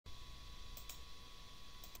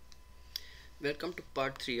Welcome to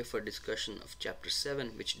part 3 of our discussion of chapter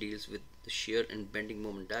 7, which deals with the shear and bending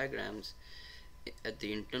moment diagrams at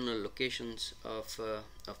the internal locations of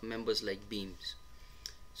members like beams.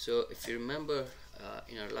 So if you remember,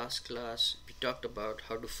 in our last class we talked about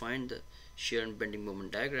how to find the shear and bending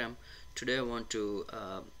moment diagram. Today I want to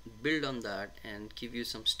build on that and give you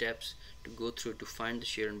some steps to go through to find the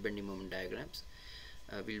shear and bending moment diagrams.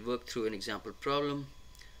 We'll work through an example problem.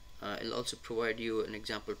 I'll also provide you an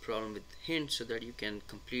example problem with hints so that you can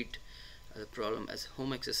complete the problem as a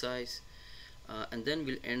home exercise, and then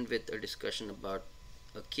we'll end with a discussion about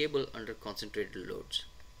a cable under concentrated loads.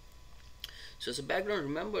 So as a background,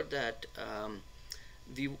 remember that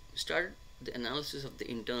we started the analysis of the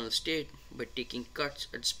internal state by taking cuts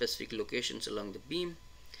at specific locations along the beam,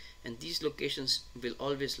 and these locations will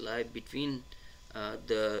always lie between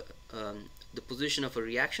the position of a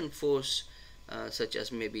reaction force such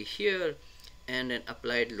as maybe here and an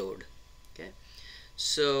applied load. Okay,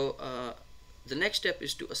 so the next step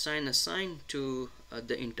is to assign a sign to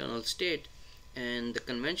the internal state, and the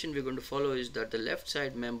convention we're going to follow is that the left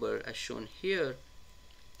side member, as shown here,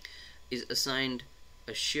 is assigned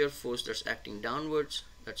a shear force that's acting downwards,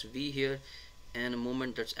 that's V here, and a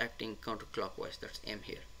moment that's acting counterclockwise, that's M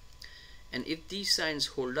here. And if these signs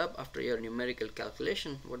hold up after your numerical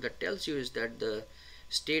calculation, what that tells you is that the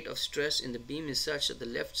state of stress in the beam is such that the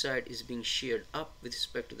left side is being sheared up with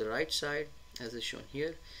respect to the right side, as is shown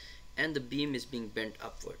here, and the beam is being bent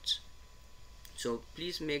upwards. So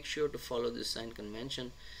please make sure to follow this sign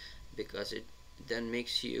convention, because it then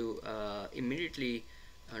makes you immediately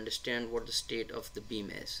understand what the state of the beam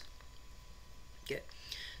is. Okay,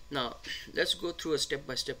 now let's go through a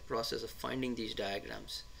step-by-step process of finding these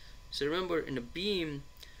diagrams. So remember, in a beam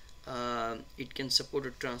it can support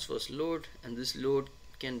a transverse load, and this load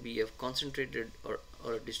can be a concentrated or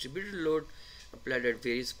a distributed load applied at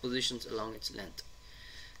various positions along its length.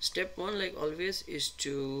 Step 1, like always, is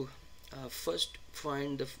to first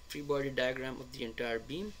find the free body diagram of the entire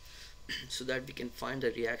beam so that we can find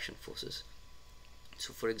the reaction forces.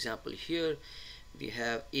 So for example, here we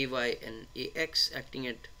have AY and AX acting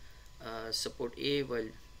at support A, while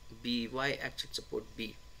BY acts at support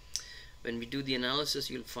B. When we do the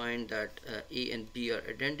analysis, you'll find that A and B are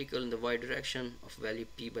identical in the y direction of value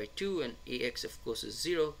P by 2, and AX of course is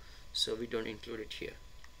 0, so we don't include it here.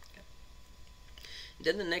 Okay.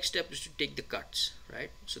 Then the next step is to take the cuts,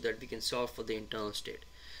 right, so that we can solve for the internal state.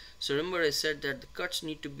 So remember, I said that the cuts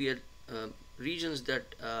need to be at regions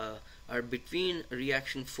that are between a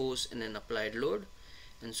reaction force and an applied load.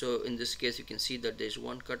 And so in this case you can see that there's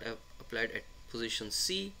one cut applied at position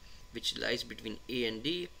C, which lies between A and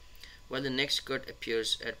D, while the next cut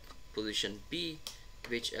appears at position B,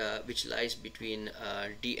 which lies between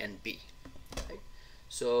D and B. Right?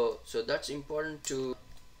 So that's important to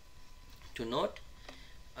note.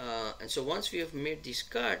 And so once we have made these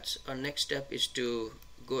cuts, our next step is to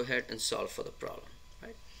go ahead and solve for the problem.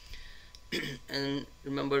 Right? And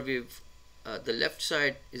remember, we've the left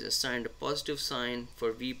side is assigned a positive sign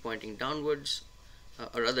for V pointing downwards,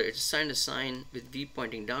 or rather it's assigned a sign with V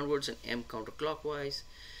pointing downwards and M counterclockwise.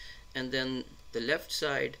 And then the left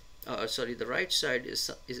side, the right side is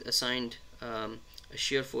assigned a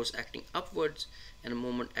shear force acting upwards and a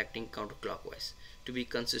moment acting counterclockwise, to be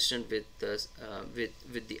consistent with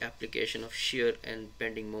the application of shear and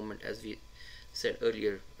bending moment, as we said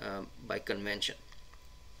earlier, by convention.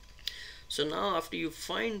 So now, after you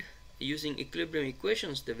find, using equilibrium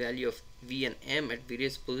equations, the value of V and M at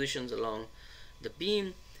various positions along the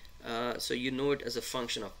beam, so you know it as a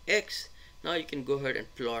function of X. Now you can go ahead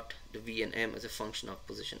and plot the V and M as a function of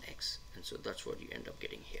position X, and so that's what you end up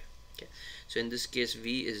getting here. Okay, so in this case,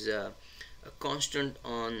 V is a constant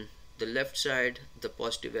on the left side, the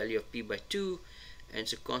positive value of P by 2, and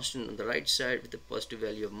it's a constant on the right side with the positive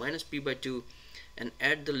value of minus P by 2. And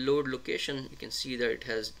at the load location, you can see that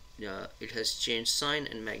it has changed sign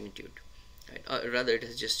and magnitude. Right? Rather, it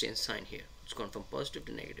has just changed sign here. It's gone from positive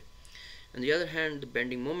to negative. On the other hand, the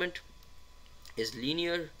bending moment is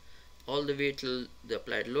linear all the way till the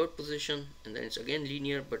applied load position, and then it's again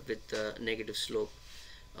linear but with the negative slope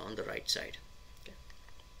on the right side. Okay.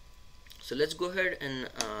 So let's go ahead and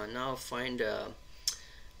now find the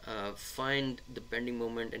bending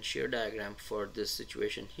moment and shear diagram for this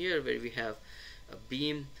situation here, where we have a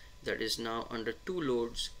beam that is now under two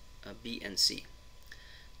loads, B and C.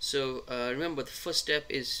 So remember, the first step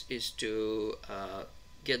is to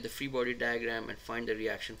get the free body diagram and find the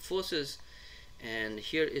reaction forces. And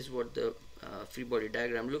here is what the free body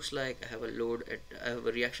diagram looks like. I have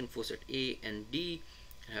a reaction force at A and D.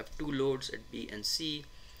 I have two loads at B and C.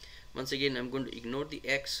 Once again, I'm going to ignore the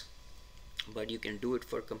X, but you can do it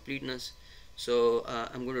for completeness. So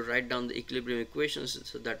I'm going to write down the equilibrium equations.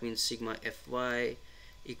 So that means sigma Fy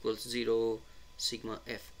equals 0, sigma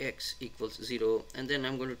Fx equals 0, and then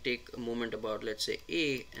I'm going to take a moment about, let's say,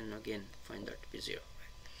 A, and again find that to be 0.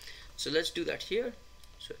 So let's do that here.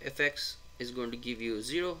 So Fx is going to give you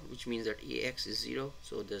 0, which means that Ax is 0,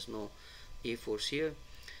 so there's no A force here.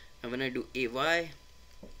 And when I do Ay,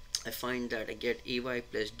 I find that I get Ay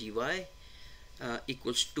plus dy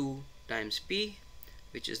equals 2 times P,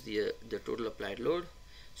 which is the total applied load.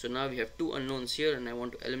 So now we have two unknowns here, and I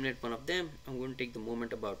want to eliminate one of them. I'm going to take the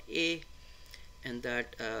moment about A, and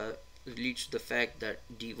that leads to the fact that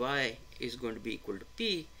dy is going to be equal to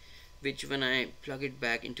P, which when I plug it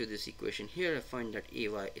back into this equation here, I find that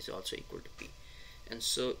Ay is also equal to P. And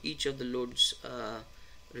so each of the loads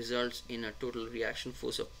results in a total reaction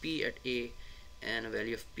force of P at A and a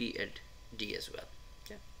value of P at D as well.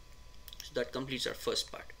 Okay, so that completes our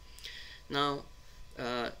first part. Now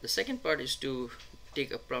the second part is to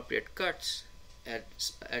take appropriate cuts at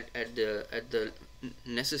the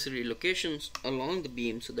necessary locations along the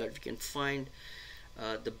beam so that we can find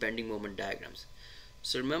the bending moment diagrams.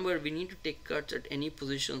 So remember, we need to take cuts at any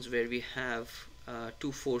positions where we have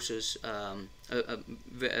two forces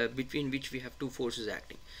between which we have two forces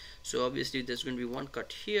acting. So obviously there's going to be one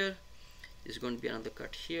cut here, there's going to be another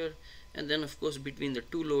cut here, and then of course between the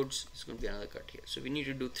two loads there's going to be another cut here. So we need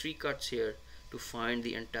to do 3 cuts here to find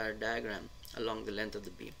the entire diagram along the length of the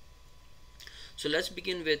beam. So let's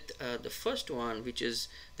begin with the first one, which is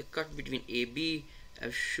the cut between AB,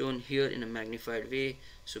 as shown here in a magnified way.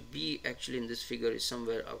 So B actually in this figure is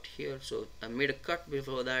somewhere out here. So I made a cut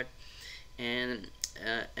before that, and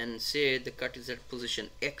say the cut is at position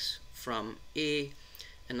X from A.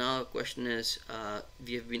 And now the question is,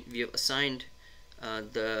 we have assigned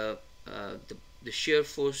the shear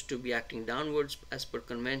force to be acting downwards as per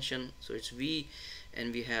convention, so it's V,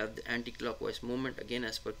 and we have the anti-clockwise moment again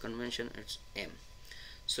as per convention, it's M.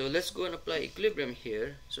 So let's go and apply equilibrium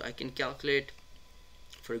here. So I can calculate,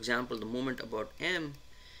 for example, the moment about M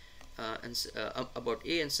about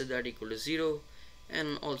A, and set that equal to 0,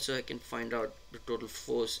 and also I can find out the total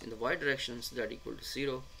force in the y direction, set that equal to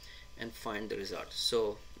 0, and find the result.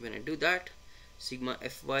 So when I do that, sigma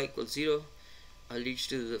Fy equals 0 leads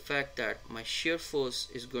to the fact that my shear force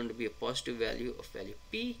is going to be a positive value of value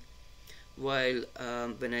P, while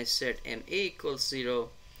when I set Ma equals 0,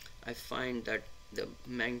 I find that the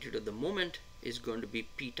magnitude of the moment is going to be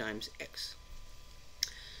P times X.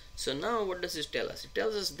 So now what does this tell us? It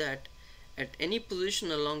tells us that at any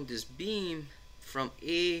position along this beam from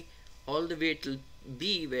A all the way till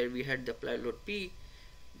B, where we had the applied load P,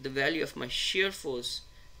 the value of my shear force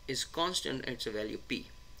is constant, and it's a value P,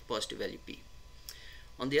 positive value P.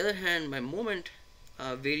 On the other hand, my moment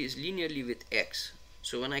varies linearly with X.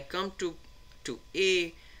 So when I come to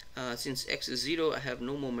A, since X is 0, I have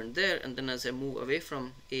no moment there, and then as I move away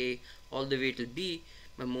from A all the way till B,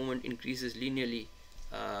 my moment increases linearly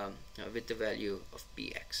with the value of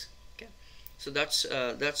Px. Okay, so that's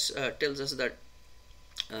tells us that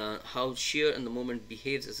how shear and the moment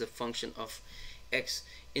behaves as a function of X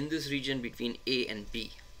in this region between A and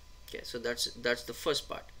B. Okay, so that's the first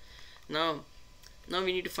part. Now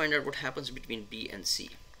we need to find out what happens between B and C.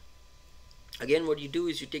 Again, what you do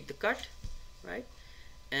is you take the cut, right,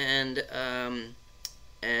 and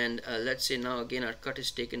let's say now again our cut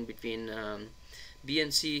is taken between B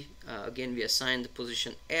and C. Again, we assign the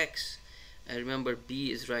position X, and remember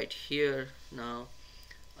B is right here now,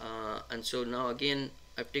 and so now again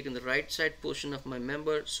I've taken the right side portion of my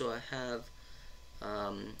member, so I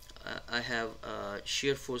have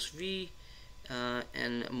shear force V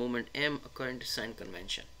and moment M according to sign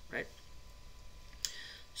convention, right?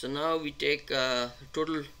 So now we take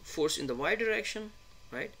total force in the y direction,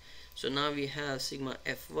 right? So now we have sigma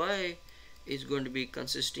Fy is going to be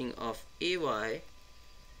consisting of Ay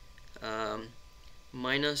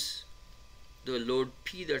minus the load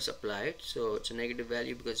P that's applied, so it's a negative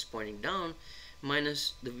value because it's pointing down,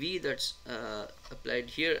 minus the V that's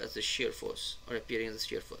applied here as the shear force, or appearing as the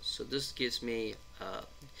shear force. So this gives me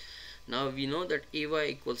now we know that Ay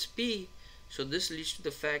equals P, so this leads to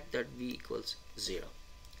the fact that V equals 0.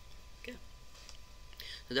 Okay,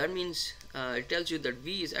 so that means it tells you that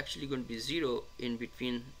V is actually going to be 0 in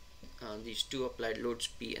between these two applied loads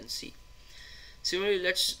P and C. Similarly,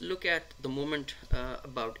 let's look at the moment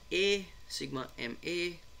about A, sigma Ma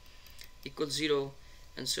equals 0,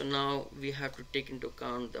 and so now we have to take into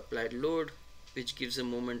account the applied load, which gives a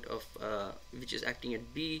moment of which is acting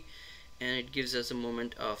at B, and it gives us a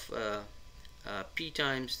moment of P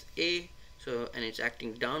times A, so, and it's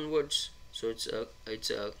acting downwards, so it's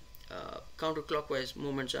a counterclockwise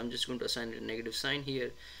movement, so I'm just going to assign it a negative sign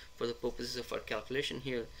here for the purposes of our calculation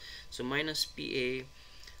here. So minus PA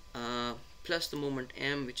plus the moment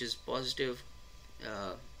M, which is positive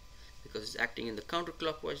because it's acting in the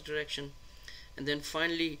counterclockwise direction, and then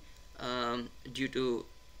finally due to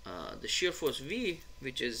the shear force V,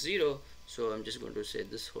 which is 0, so I'm just going to say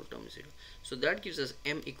this whole term is 0. So that gives us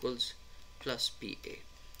M equals plus PA.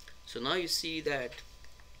 So now you see that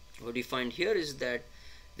what we find here is that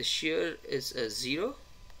the shear is 0.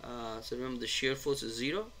 So remember, the shear force is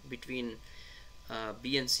 0 between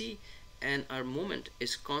B and C, and our moment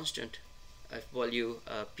is constant of value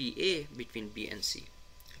PA between B and C.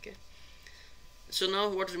 Okay. So now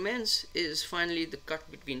what remains is finally the cut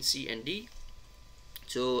between C and D.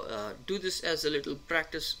 So do this as a little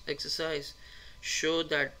practice exercise. Show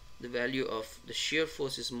that the value of the shear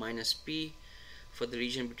force is minus P for the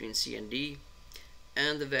region between C and D,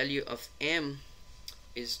 and the value of M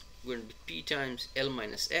is going to be P times L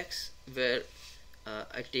minus X, where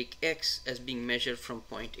I take X as being measured from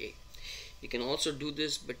point A. You can also do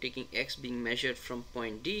this by taking X being measured from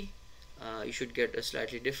point D. You should get a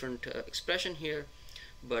slightly different expression here,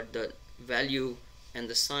 but the value and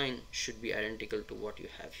the sign should be identical to what you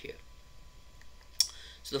have here.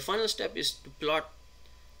 So the final step is to plot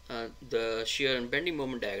the shear and bending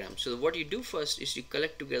moment diagram. So what you do first is you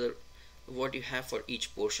collect together what you have for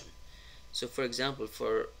each portion. So for example,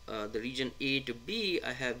 for the region A to B,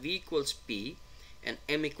 I have V equals P and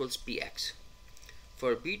M equals PX.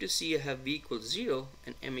 For B to C, I have V equals 0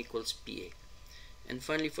 and M equals PA. And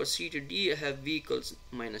finally for C to D, I have V equals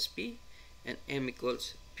minus P and M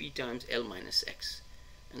equals P times L minus X.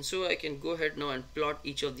 And so I can go ahead now and plot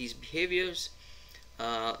each of these behaviors.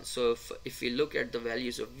 So if we look at the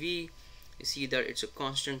values of V, you see that it's a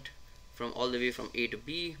constant from all the way from A to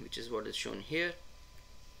B, which is what is shown here.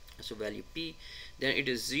 So value P, then it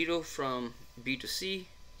is 0 from B to C,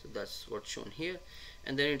 so that's what's shown here,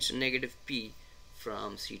 and then it's negative P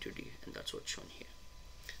from C to D, and that's what's shown here.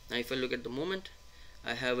 Now if I look at the moment,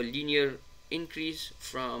 I have a linear increase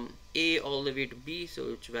from A all the way to B, so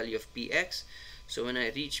it's value of Px. So when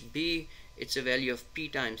I reach B, it's a value of P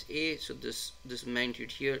times A, so this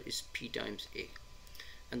magnitude here is P times A.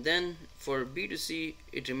 And then for B to C,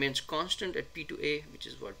 it remains constant at P to A, which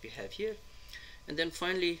is what we have here. And then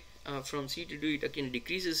finally from C to D, it again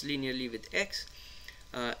decreases linearly with X.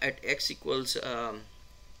 At X equals at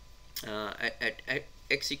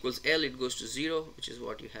X equals L, it goes to 0, which is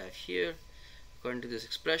what you have here according to this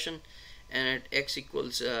expression. And at X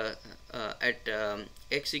equals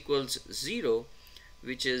X equals 0,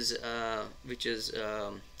 which is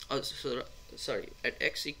sorry, at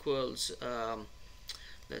X equals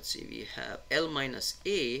let's see, we have L minus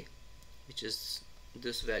A, which is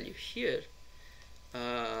this value here.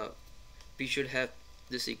 We should have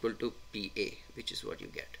this equal to PA, which is what you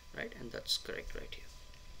get, right? And that's correct right here.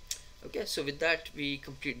 Okay, so with that we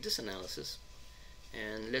complete this analysis,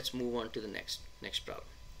 and let's move on to the next problem.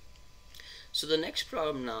 So the next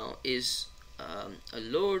problem now is a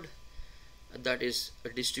load that is a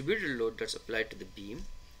distributed load that's applied to the beam,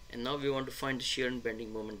 and now we want to find the shear and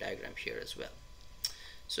bending moment diagram here as well.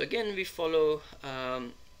 So again, we follow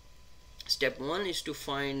step 1 is to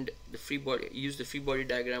find the free body, use the free body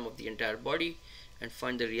diagram of the entire body and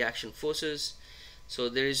find the reaction forces. So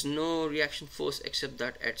there is no reaction force except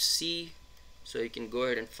that at C, so you can go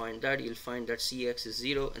ahead and find that. You'll find that Cx is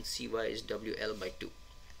 0 and Cy is WL by 2.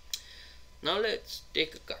 Now let's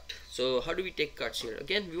take a cut. So how do we take cuts here?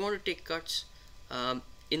 Again, we want to take cuts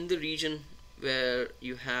in the region where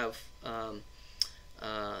you have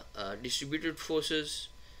distributed forces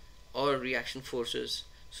or reaction forces,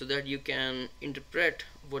 so that you can interpret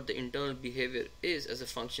what the internal behavior is as a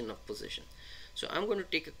function of position. So I'm going to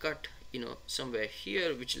take a cut, somewhere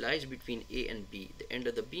here, which lies between A and B, the end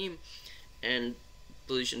of the beam, and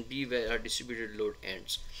position B where our distributed load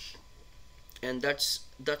ends. And that's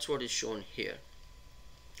what is shown here.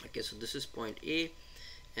 Okay, so this is point A,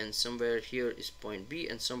 and somewhere here is point B,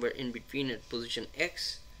 and somewhere in between at position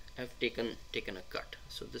X I've taken a cut.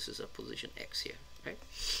 So this is a position X here, right?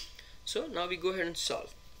 So now we go ahead and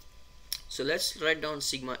solve. So let's write down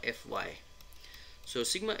sigma Fy. So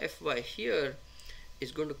sigma Fy here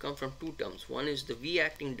is going to come from two terms. One is the V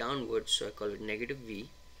acting downwards, so I call it negative V,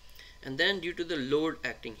 and then due to the load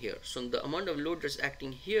acting here. So the amount of load that's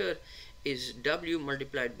acting here is W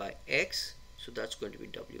multiplied by X, so that's going to be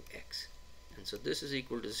Wx. And so this is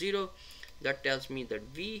equal to 0. That tells me that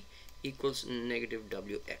V equals negative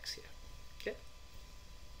Wx here. Okay.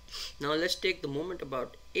 Now let's take the moment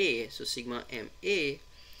about A, so sigma Ma,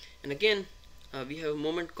 and again we have a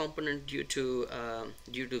moment component due to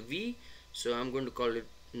V, so I'm going to call it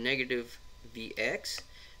negative Vx,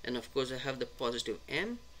 and of course I have the positive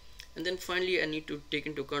m, and then finally I need to take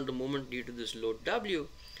into account the moment due to this load W.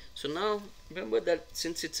 So now remember that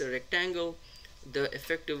since it's a rectangle, the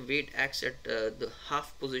effective weight acts at the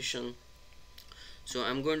half position, so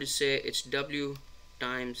I'm going to say it's W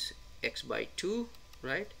times x by 2,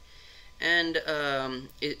 right? And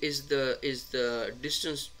is the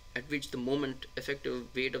distance at which the moment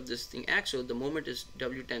effective weight of this thing acts. So the moment is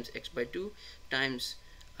W times x by 2 times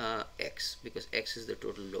x, because x is the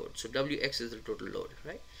total load. So Wx is the total load,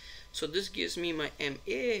 right? So this gives me my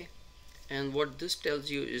MA, and what this tells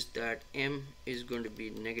you is that M is going to be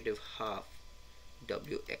negative half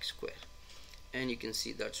Wx square, and you can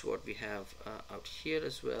see that's what we have out here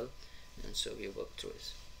as well, and so we work through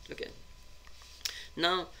this. Okay,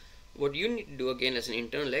 now what you need to do again as an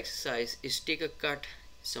internal exercise is take a cut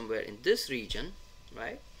somewhere in this region,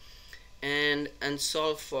 right, and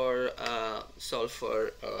solve for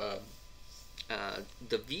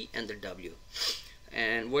the V and the W.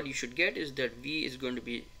 And what you should get is that V is going to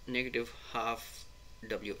be negative half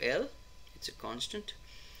WL, it's a constant,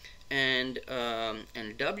 and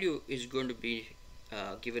W is going to be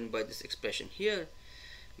given by this expression here,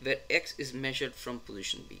 where x is measured from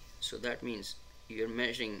position B. So that means you're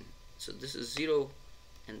measuring, so this is 0,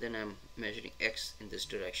 and then I'm measuring x in this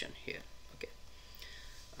direction here. Okay,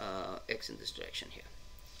 x in this direction here.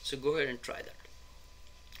 So go ahead and try that,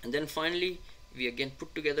 and then finally we again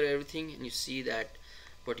put together everything, and you see that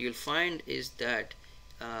what you'll find is that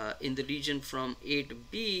in the region from A to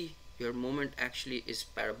B, your moment actually is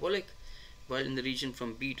parabolic, while in the region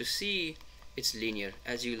from B to C, it's linear,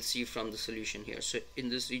 as you will see from the solution here. So in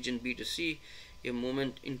this region B to C, your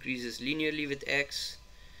moment increases linearly with x,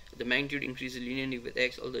 the magnitude increases linearly with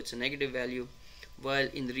x, although it's a negative value, while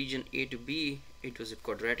in the region A to B, it was a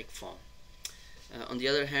quadratic form. On the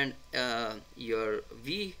other hand, your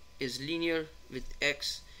V is linear with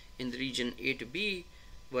x in the region A to B,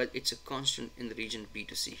 while it's a constant in the region B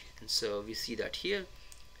to C. And so we see that here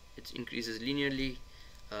it increases linearly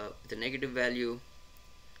with a negative value,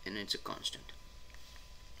 and it's a constant.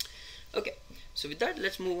 Okay, so with that,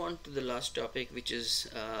 let's move on to the last topic, which is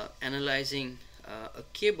analyzing a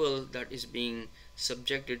cable that is being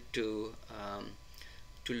subjected to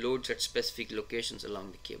loads at specific locations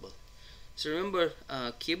along the cable. So remember,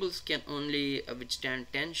 cables can only withstand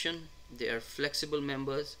tension. They are flexible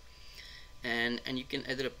members, and you can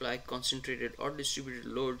either apply concentrated or distributed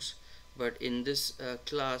loads, but in this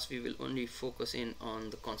class we will only focus in on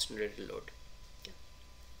the concentrated load. Okay.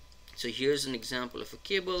 So here's an example of a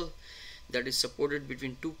cable that is supported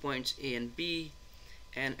between 2 points A and B,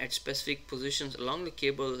 and at specific positions along the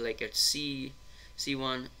cable, like at C,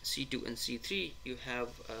 C1, C2 and C3, you have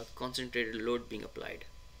a concentrated load being applied.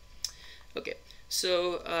 Okay,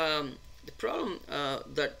 so the problem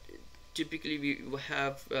that typically we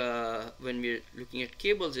have when we're looking at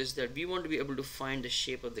cables is that we want to be able to find the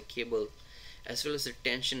shape of the cable as well as the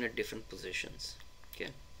tension at different positions.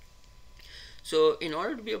 Okay, so in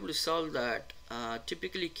order to be able to solve that,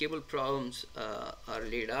 typically cable problems are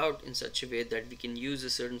laid out in such a way that we can use a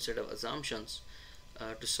certain set of assumptions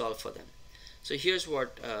to solve for them. So here's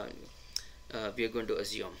what we are going to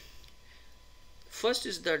assume. First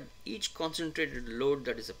is that each concentrated load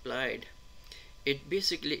that is applied, it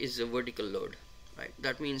basically is a vertical load, right?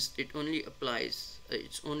 That means it only applies,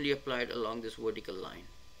 it's only applied along this vertical line,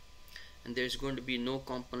 and there's going to be no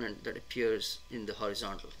component that appears in the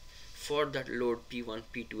horizontal for that load P1,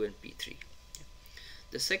 P2 and P3.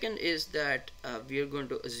 The second is that we are going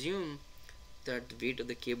to assume that the weight of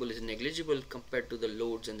the cable is negligible compared to the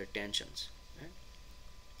loads and the tensions, right?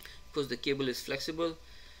 Because the cable is flexible,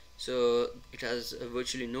 so it has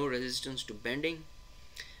virtually no resistance to bending.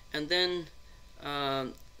 And then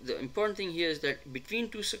the important thing here is that between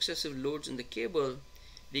two successive loads in the cable,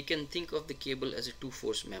 we can think of the cable as a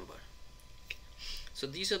two-force member. So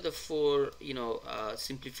these are the four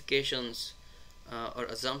simplifications or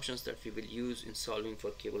assumptions that we will use in solving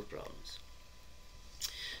for cable problems.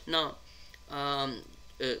 Now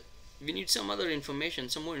we need some more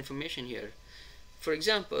information here. For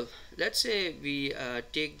example, let's say we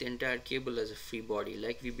take the entire cable as a free body,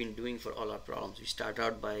 like we've been doing for all our problems. We start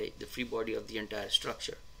out by the free body of the entire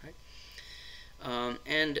structure, right?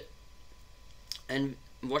 And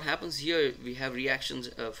what happens here, we have reactions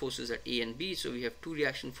forces at A and B, so we have two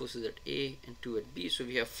reaction forces at A and two at B, so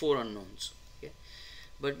we have four unknowns. Okay,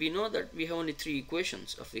 but we know that we have only three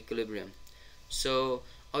equations of equilibrium, so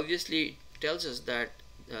obviously it tells us that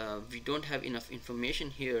we don't have enough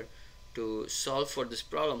information here to solve for this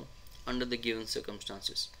problem under the given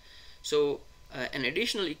circumstances. So an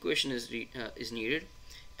additional equation is needed,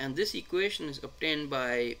 and this equation is obtained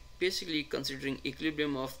by basically considering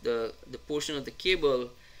equilibrium of the portion of the cable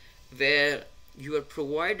where you are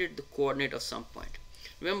provided the coordinate of some point.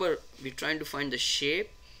 Remember, we're trying to find the shape,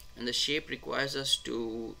 and the shape requires us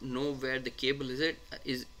to know where the cable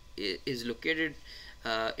is located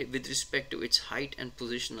with respect to its height and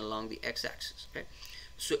position along the x-axis. Right?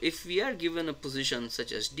 So if we are given a position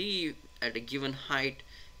such as D at a given height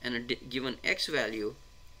and a given x value,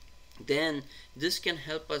 then this can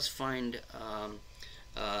help us find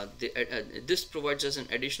this provides us an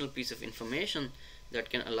additional piece of information that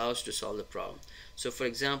can allow us to solve the problem. So for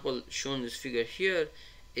example, shown in this figure here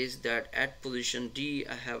is that at position D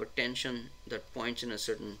I have a tension that points in a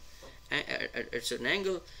certain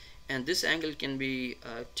angle, and this angle can be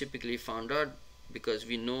typically found out because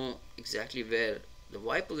we know exactly where the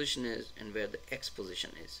y position is and where the x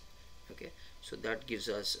position is. Okay, so that gives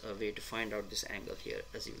us a way to find out this angle here,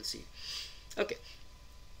 as you will see. Okay,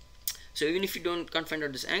 so even if you can't find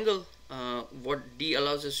out this angle, what D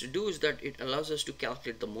allows us to do is that it allows us to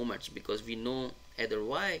calculate the moments, because we know either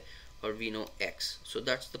y or we know x. So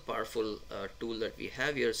that's the powerful tool that we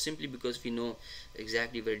have here, simply because we know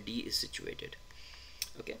exactly where D is situated.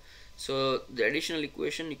 Okay, so the additional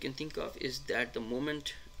equation you can think of is that the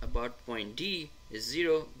moment about point D is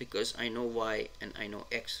 0 because I know y and I know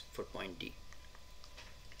x for point D.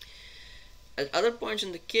 At other points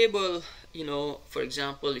in the cable, for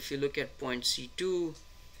example, if you look at point C2,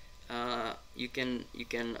 you can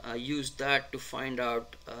use that to find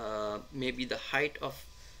out maybe the height of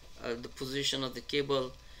the position of the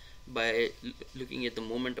cable by looking at the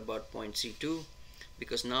moment about point C2,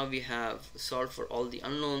 because now we have solved for all the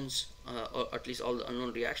unknowns, or at least all the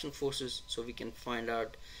unknown reaction forces, so we can find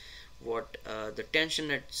out what the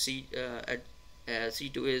tension at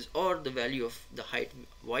C2 is, or the value of the height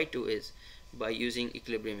y2 is, by using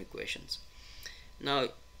equilibrium equations. Now,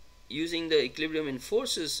 using the equilibrium in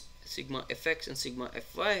forces sigma fx and sigma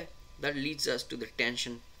fy, that leads us to the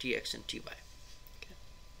tension Tx and Ty.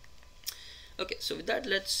 Okay, so with that,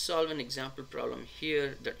 let's solve an example problem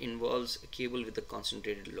here that involves a cable with a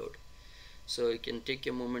concentrated load. So you can take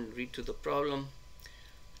a moment and read through the problem.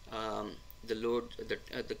 The load,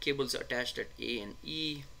 the cables are attached at A and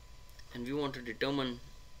E, and we want to determine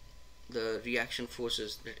the reaction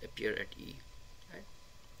forces that appear at E. Right?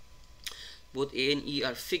 Both A and E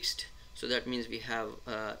are fixed, so that means we have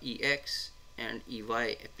Ex and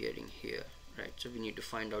Ey appearing here. Right? So we need to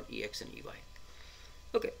find out Ex and Ey.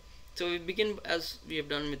 Okay. So we begin as we have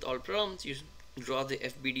done with all problems. You draw the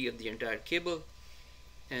FBD of the entire cable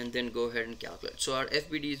and then go ahead and calculate. So our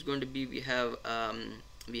FBD is going to be, we have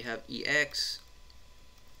Ex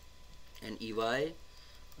and Ey,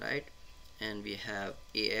 right? And we have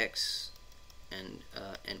Ax and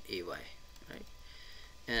Ay, right?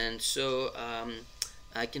 And so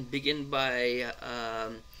I can begin by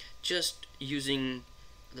just using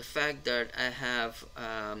the fact that I have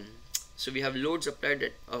so we have loads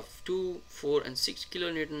applied of 2, 4, and 6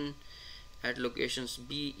 kilonewton at locations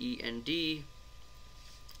B, E, and D,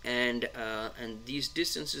 and these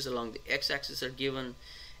distances along the x-axis are given,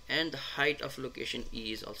 and the height of location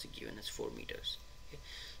E is also given as 4 meters. Okay.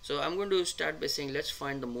 So I'm going to start by saying let's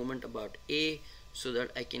find the moment about A, so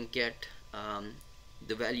that I can get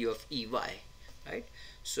the value of Ey. Right.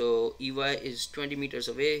 So Ey is 20 meters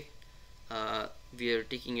away. We are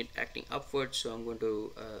taking it acting upwards, so I'm going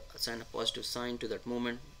to assign a positive sign to that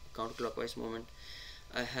moment, counterclockwise moment.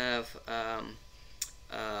 I have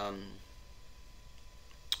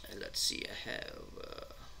let's see, I have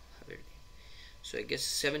so I guess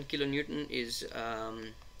 7 kilonewton is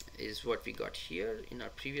what we got here in our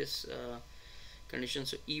previous condition.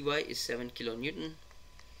 So Ey is 7 kilonewton.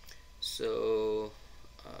 So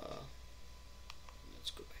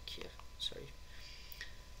let's go back here, sorry.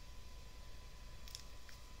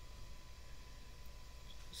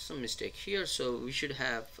 Some mistake here, so we should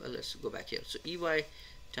have let's go back here. So Ey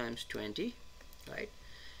times 20, right?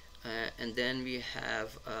 And then we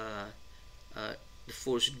have the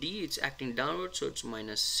force D, it's acting downward, so it's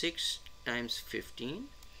minus 6 times 15.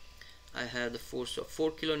 I have the force of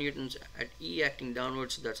 4 kilonewtons at E acting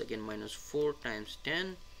downward, so that's again minus 4 times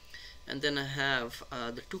 10. And then I have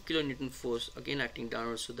the 2 kilonewton force again acting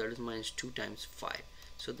downward, so that is minus 2 times 5.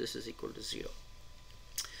 So this is equal to 0.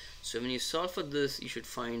 So when you solve for this, you should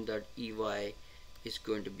find that Ey is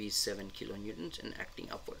going to be 7 kilonewtons and acting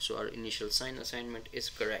upward. So our initial sign assignment is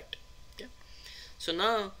correct. Okay. So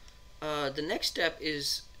now the next step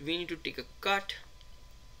is we need to take a cut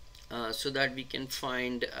so that we can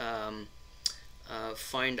find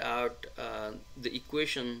out the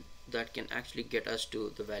equation that can actually get us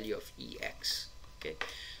to the value of Ex. Okay.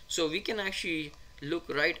 So we can actually look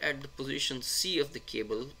right at the position C of the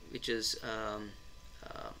cable, which is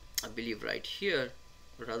I believe right here,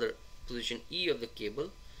 or rather position E of the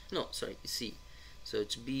cable. No, sorry, C. So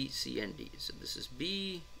it's B, C, and D. So this is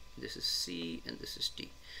B, this is C, and this is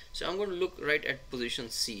D. So I'm going to look right at position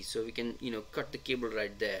C, so we can cut the cable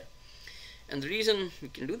right there. And the reason we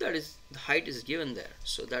can do that is the height is given there,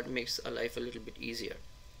 so that makes our life a little bit easier.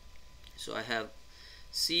 So I have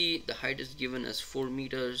C, the height is given as 4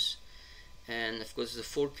 meters, and of course there's a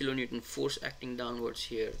 4 kilonewton force acting downwards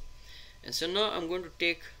here. And so now I'm going to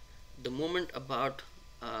take the moment about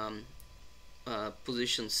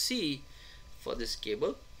position C for this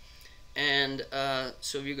cable, and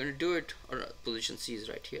so we're going to do it, or position C is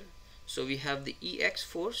right here. So we have the EX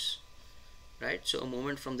force, right? So a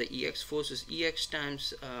moment from the EX force is EX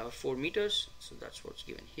times 4 meters, so that's what's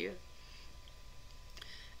given here.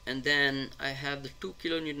 And then I have the 2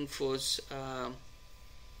 kilonewton force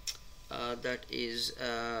that is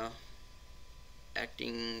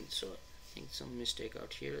acting. So I think some mistake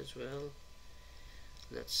out here as well.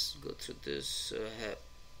 Let's go through this. So I have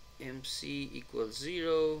MC equals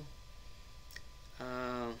 0.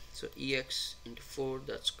 So EX into 4,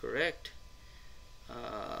 that's correct.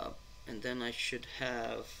 And then I should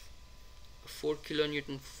have a 4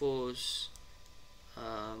 kilonewton force.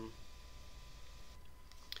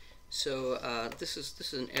 This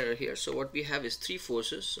is an error here. So what we have is 3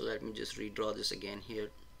 forces. So let me just redraw this again here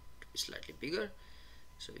to be slightly bigger,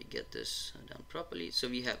 so we get this done properly. So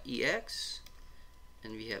we have EX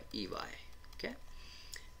and we have EY. Okay,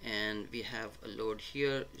 and we have a load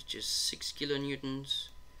here which is 6 kilonewtons.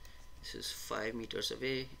 This is 5 meters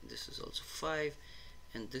away. This is also 5,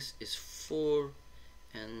 and this is 4,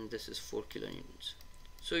 and this is 4 kilonewtons.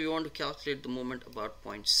 So you want to calculate the moment about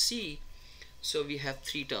point C. So we have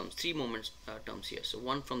three moments terms here. So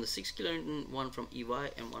one from the 6 kilonewton, one from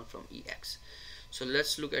EY, and one from EX. So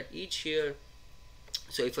let's look at each here.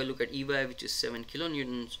 So if I look at EY, which is 7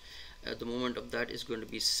 kilonewtons, the moment of that is going to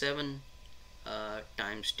be 7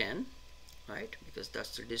 times 10, right? Because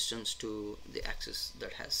that's the distance to the axis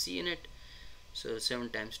that has C in it. So 7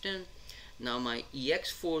 times 10. Now my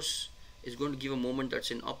EX force is going to give a moment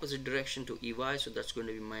that's in opposite direction to EY, so that's going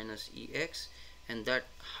to be minus EX, and that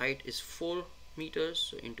height is 4 meters,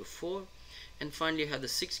 so into 4. And finally I have the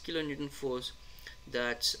 6 kilonewton force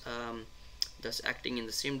that's acting in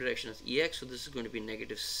the same direction as EX, so this is going to be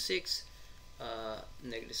negative 6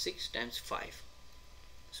 times 5,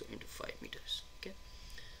 so into 5 meters. Okay,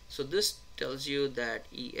 so this tells you that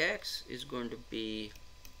EX is going to be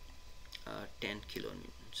 10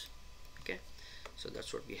 kilonewtons. Okay, so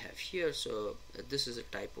that's what we have here. So this is a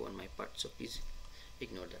typo on my part, so please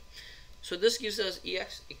ignore that. So this gives us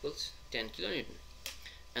EX equals 10 kilonewton,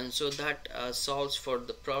 and so that solves for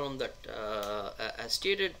the problem that as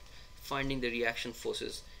stated, finding the reaction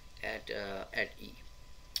forces at E.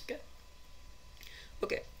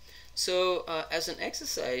 Okay, so as an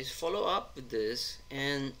exercise, follow up with this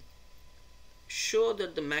and show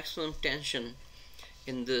that the maximum tension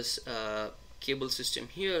in this cable system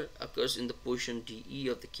here occurs in the position DE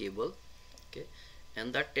of the cable. Okay,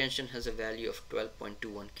 and that tension has a value of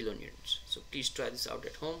 12.21 kilonewtons. So please try this out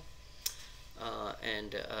at home,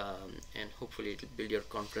 and hopefully it will build your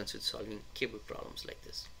confidence with solving cable problems like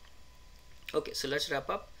this. Okay, so let's wrap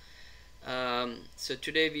up. So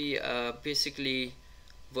today we basically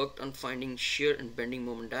worked on finding shear and bending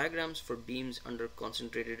moment diagrams for beams under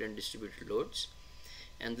concentrated and distributed loads,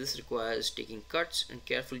 and this requires taking cuts and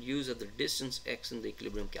careful use of the distance x in the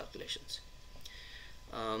equilibrium calculations.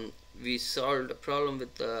 We solved a problem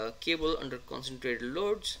with the cable under concentrated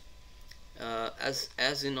loads.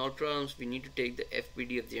 As in all problems, we need to take the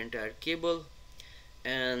FBD of the entire cable,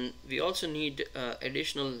 and we also need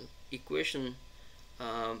additional equation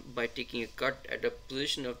by taking a cut at a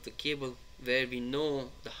position of the cable where we know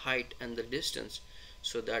the height and the distance,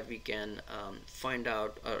 so that we can find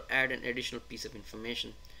out or add an additional piece of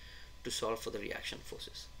information to solve for the reaction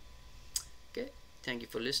forces. Okay, thank you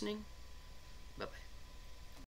for listening. Bye bye.